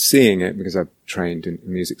 and seeing it, because I've trained in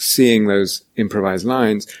music, seeing those improvised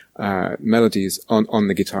lines, melodies on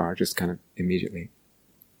the guitar just kind of immediately.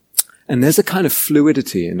 And there's a kind of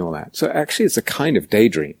fluidity in all that. So actually it's a kind of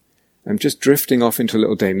daydream. I'm just drifting off into a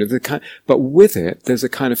little daydream. But with it, there's a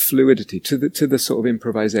kind of fluidity to the sort of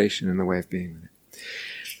improvisation and the way of being with it.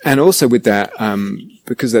 And also with that,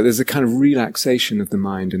 because there's a kind of relaxation of the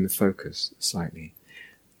mind and the focus slightly.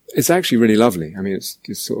 It's actually really lovely. I mean, it's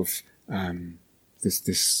just sort of,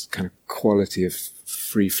 this kind of quality of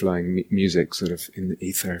free-flowing music sort of in the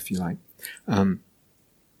ether, if you like.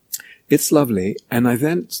 It's lovely. And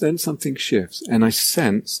then something shifts, and I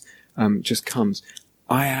sense, just comes,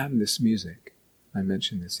 I am this music. I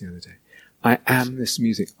mentioned this the other day. I am this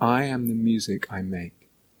music. I am the music I make.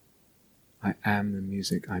 I am the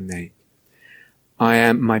music I make.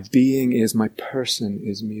 My being is, my person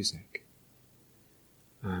is music.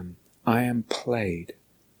 I am played.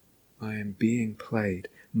 I am being played.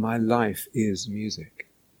 My life is music.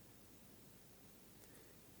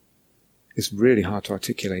 It's really hard to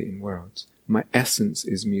articulate in words. My essence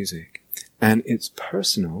is music. And it's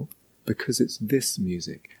personal because it's this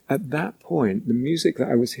music. At that point, the music that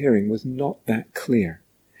I was hearing was not that clear.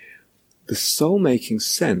 The soul-making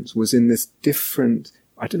sense was in this different,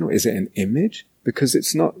 I don't know, is it an image? Because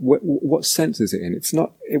it's not, what sense is it in?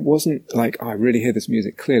 It wasn't like, oh, I really hear this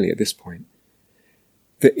music clearly at this point.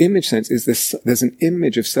 The image sense is this, there's an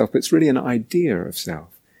image of self, but it's really an idea of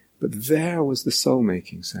self. But there was the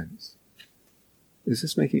soul-making sense. Is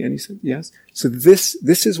this making any sense? Yes? So this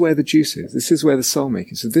is where the juice is. This is where the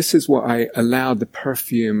soul-making. So this is what I allowed the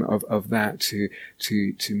perfume of that to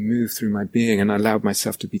move through my being, and I allowed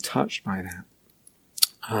myself to be touched by that.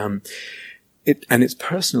 And it's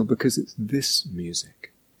personal because it's this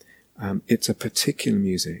music. It's a particular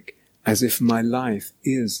music, as if my life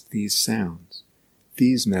is these sounds.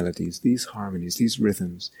 these melodies, these harmonies, these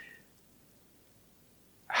rhythms,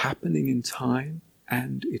 happening in time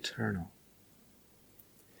and eternal,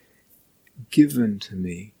 given to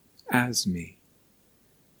me as me,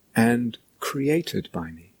 and created by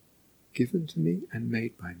me, given to me and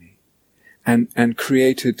made by me, and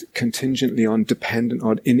created contingently on, dependent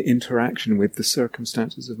on, in interaction with the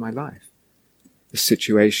circumstances of my life, the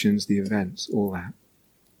situations, the events, all that.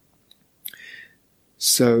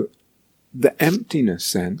 So the emptiness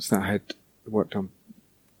sense that I had worked on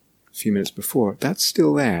a few minutes before, that's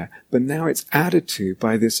still there, but now it's added to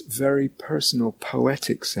by this very personal,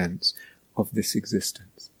 poetic sense of this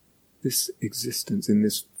existence in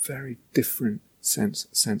this very different sense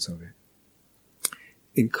of it,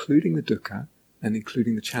 including the dukkha and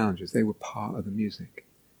including the challenges. They were part of the music.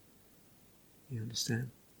 You understand?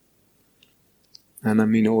 And I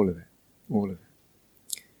mean all of it.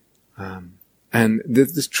 And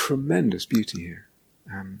there's tremendous beauty here.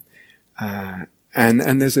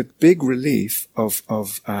 And there's a big relief of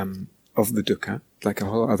the dukkha, like a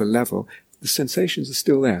whole other level. The sensations are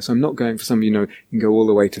still there. So I'm not going for some, you can go all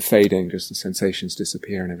the way to fading, just the sensations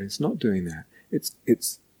disappear and everything. It's not doing that.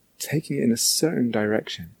 It's taking it in a certain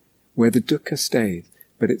direction where the dukkha stays,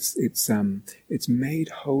 but it's made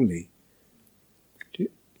holy.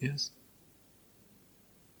 Yes?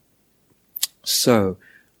 So,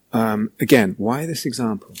 again, why this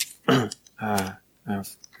example? Of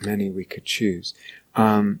many we could choose.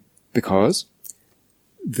 Because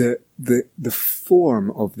the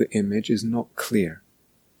form of the image is not clear.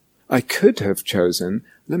 I could have chosen,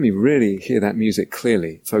 let me really hear that music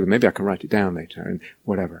clearly, so maybe I can write it down later and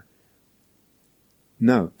whatever.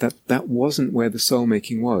 No, that wasn't where the soul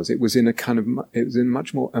making was. It was in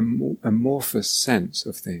much more amorphous sense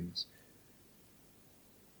of things.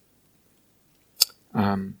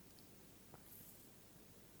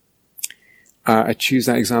 I choose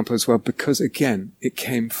that example as well because, again, it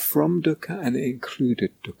came from dukkha and it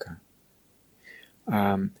included dukkha.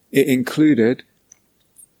 It included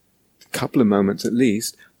a couple of moments at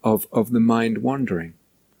least of the mind wandering.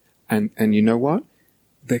 And you know what?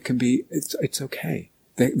 There can be, it's okay.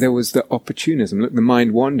 There was the opportunism. Look, the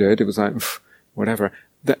mind wandered, it was like, whatever.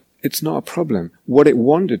 It's not a problem. What it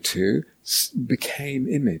wandered to became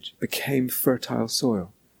image, became fertile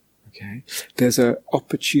soil. Okay, there's a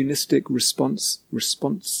opportunistic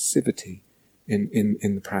responsivity in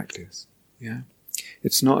the practice. Yeah,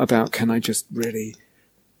 it's not about can I just really,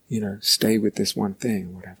 stay with this one thing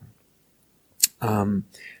or whatever.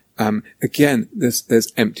 Again,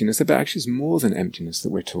 there's emptiness, but actually it's more than emptiness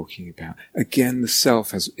that we're talking about. Again, the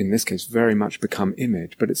self has, in this case, very much become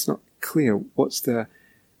image, but it's not clear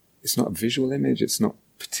it's not a visual image, it's not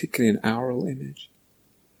particularly an aural image.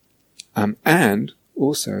 And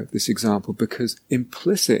also this example, because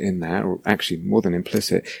implicit in that, or actually more than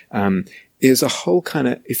implicit, is a whole kind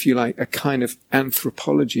of, if you like, a kind of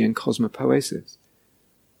anthropology and cosmopoesis.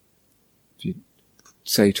 If you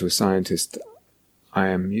say to a scientist, I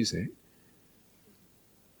am music,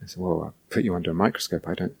 I say, well, I'll put you under a microscope,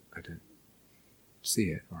 I don't see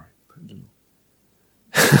it, or I put a little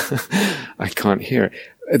I can't hear it.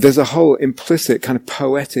 There's a whole implicit kind of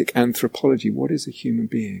poetic anthropology. What is a human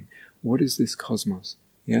being? What is this cosmos?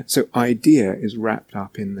 Yeah. So idea is wrapped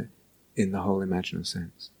up in the whole imaginal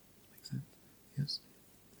sense. Make sense? Yes.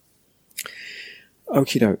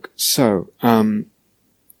 Okie doke. So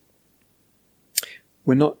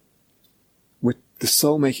with the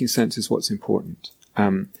soul making sense is what's important.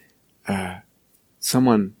 When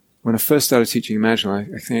I first started teaching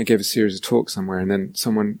imaginal, I think I gave a series of talks somewhere, and then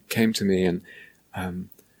someone came to me and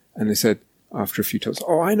they said after a few talks,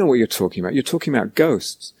 "Oh, I know what you're talking about. You're talking about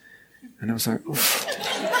ghosts." And I was like, oof.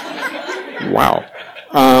 Wow.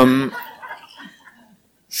 On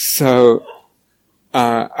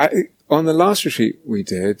the last retreat we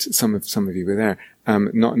did, some of you were there,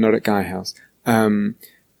 not at Gaia House.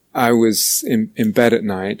 I was in bed at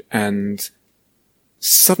night, and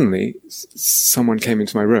suddenly someone came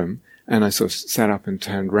into my room, and I sort of sat up and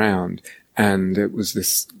turned round, and it was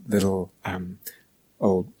this little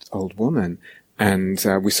old woman. And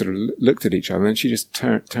we sort of looked at each other, and she just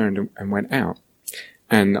turned and went out.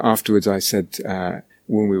 And afterwards I said,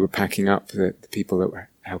 when we were packing up, the people that were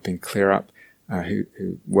helping clear up, who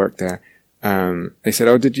worked there, they said,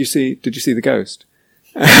 "Oh, did you see the ghost?"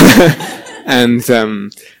 And I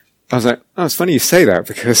was like, "Oh, it's funny you say that,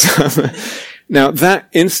 because now that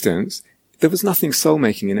instance, there was nothing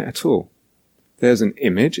soul-making in it at all. There's an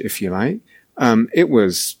image, if you like. It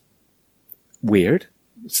was weird.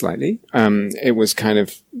 Slightly. It was kind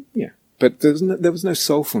of, but there was no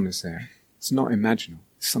soulfulness there. It's not imaginal.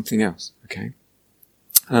 It's something else, okay?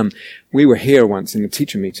 We were here once in a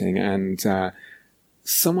teacher meeting, and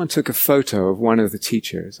someone took a photo of one of the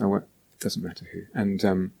teachers. It doesn't matter who.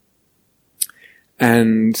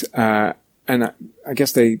 And I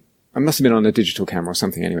guess I must have been on a digital camera or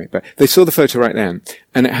something anyway, but they saw the photo right then,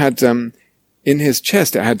 and it had, in his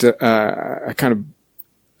chest, it had a kind of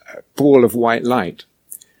ball of white light.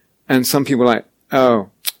 And some people were like, oh,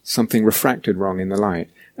 something refracted wrong in the light.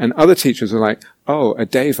 And other teachers were like, oh, a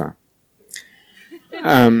deva.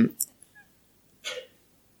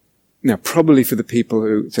 Now, probably for the people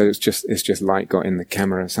who said it's just light got in the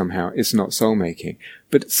camera somehow, it's not soul making.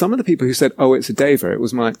 But some of the people who said, oh, it's a deva, it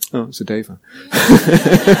was like, oh, it's a deva.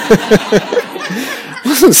 It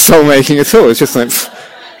wasn't soul making at all. It's just like,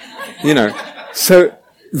 So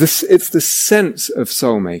it's the sense of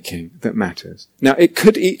soul making that matters. Now, it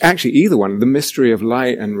could actually either one, the mystery of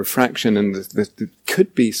light and refraction, and the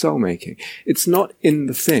could be soul making. It's not in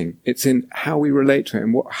the thing; it's in how we relate to it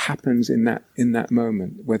and what happens in that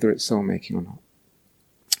moment, whether it's soul making or not.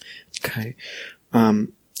 Okay, all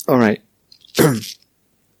right.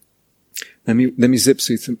 let me zip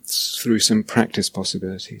through some practice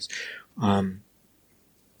possibilities.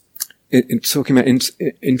 In talking about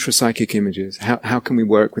intrapsychic images, how can we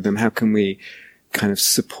work with them? How can we kind of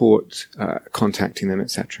support contacting them,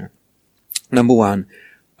 etc.? Number one,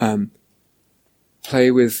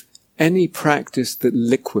 play with any practice that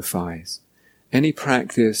liquefies. Any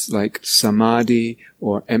practice like samadhi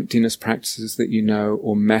or emptiness practices that you know,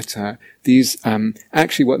 or metta. These,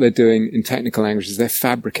 actually what they're doing in technical language is they're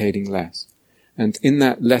fabricating less. And in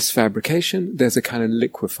that less fabrication, there's a kind of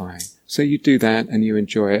liquefying. So you do that and you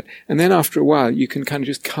enjoy it. And then after a while, you can kind of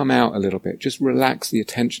just come out a little bit, just relax the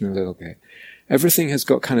attention a little bit. Everything has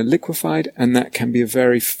got kind of liquefied, and that can be a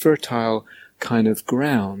very fertile kind of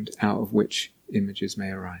ground out of which images may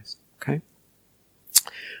arise. Okay?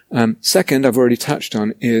 Second, I've already touched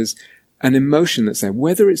on, is an emotion that's there,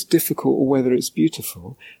 whether it's difficult or whether it's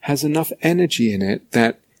beautiful, has enough energy in it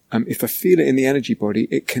that if I feel it in the energy body,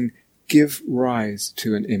 it can give rise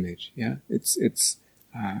to an image. Yeah, it's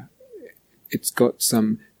got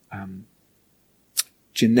some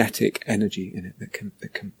genetic energy in it that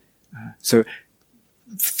can. So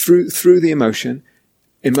through the emotion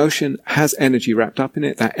has energy wrapped up in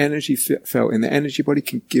it. That energy felt in the energy body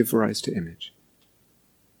can give rise to image.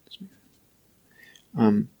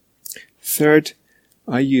 Third,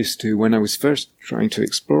 I used to, when I was first trying to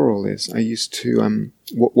explore all this, I used to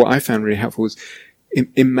what I found really helpful was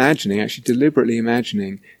actually deliberately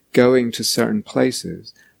imagining going to certain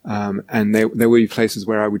places. And there would be places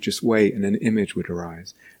where I would just wait and an image would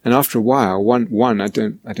arise. And after a while, one I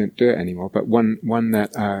don't do it anymore, but one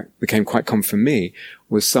that became quite common for me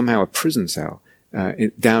was somehow a prison cell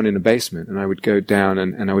down in a basement, and I would go down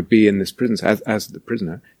and I would be in this prison cell as the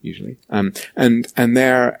prisoner usually, and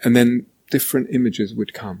then different images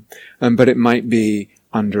would come, but it might be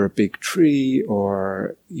under a big tree,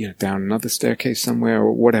 or down another staircase somewhere,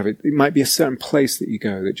 or whatever. It might be a certain place that you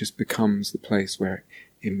go that just becomes the place where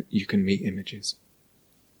you can meet images.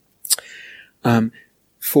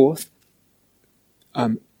 Fourth,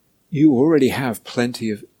 you already have plenty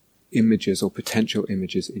of images or potential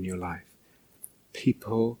images in your life.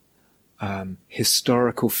 People,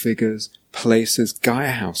 historical figures, places.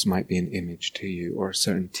 Gaia House might be an image to you, or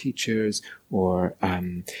certain teachers, or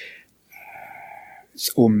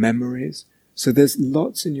memories. So there's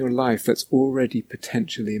lots in your life that's already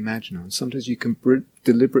potentially imaginal. And sometimes you can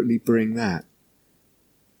deliberately bring that.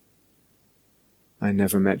 I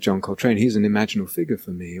never met John Coltrane. He's an imaginal figure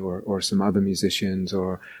for me, or some other musicians,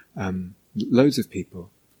 or loads of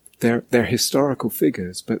people. They're historical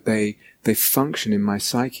figures, but they function in my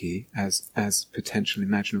psyche as potential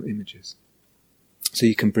imaginal images. So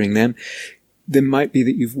you can bring them. There might be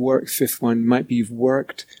that you've worked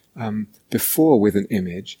before with an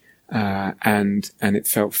image, and it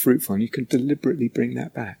felt fruitful, and you can deliberately bring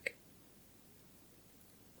that back.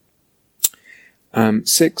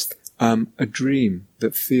 Sixth, a dream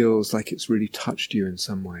that feels like it's really touched you in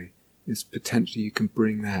some way is potentially, you can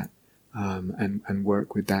bring that and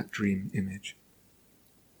work with that dream image.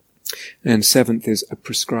 And seventh is a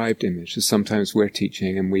prescribed image. So sometimes we're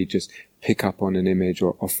teaching and we just pick up on an image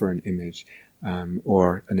or offer an image,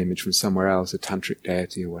 or an image from somewhere else, a tantric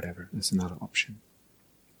deity or whatever. That's another option.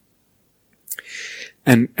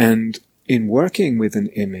 And in working with an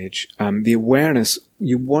image, the awareness,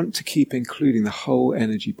 you want to keep including the whole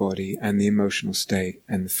energy body and the emotional state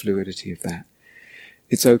and the fluidity of that.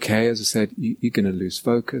 It's okay, as I said, you're going to lose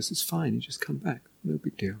focus. It's fine, you just come back. No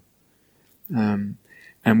big deal. And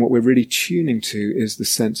what we're really tuning to is the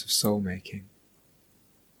sense of soul making.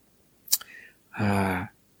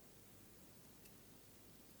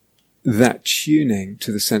 that tuning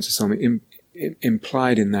to the sense of soulmaking,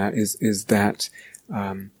 implied in that is that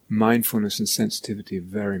mindfulness and sensitivity are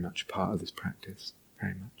very much part of this practice,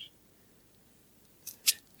 very much.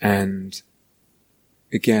 And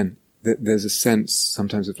again, there's a sense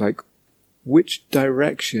sometimes of like, which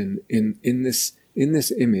direction in this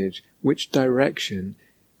image, which direction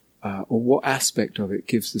or what aspect of it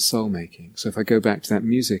gives the soul making. So if I go back to that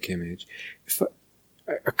music image, if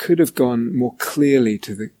I could have gone more clearly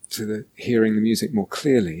to the hearing the music more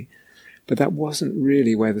clearly, but that wasn't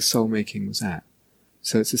really where the soul making was at.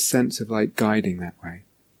 So it's a sense of like guiding that way.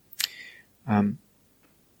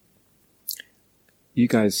 You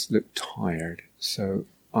guys look tired, so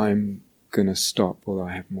I'm gonna stop, although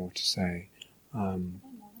I have more to say.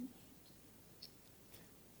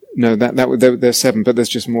 No, there's 7, but there's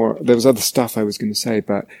just more. There was other stuff I was going to say,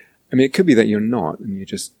 but I mean, it could be that you're not, and you're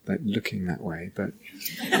just like looking that way. But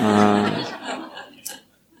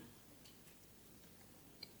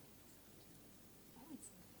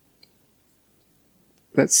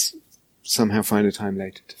let's somehow find a time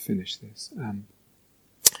later to finish this.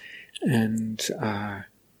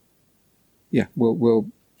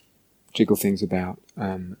 We'll jiggle things about,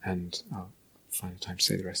 and I'll find a time to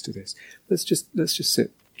say the rest of this. Let's just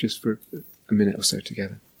sit just for a minute or so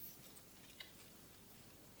together.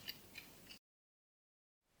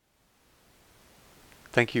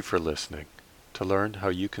 Thank you for listening. To learn how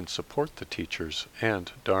you can support the teachers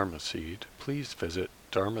and Dharma Seed, please visit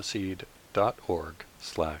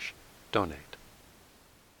dharmaseed.org/donate.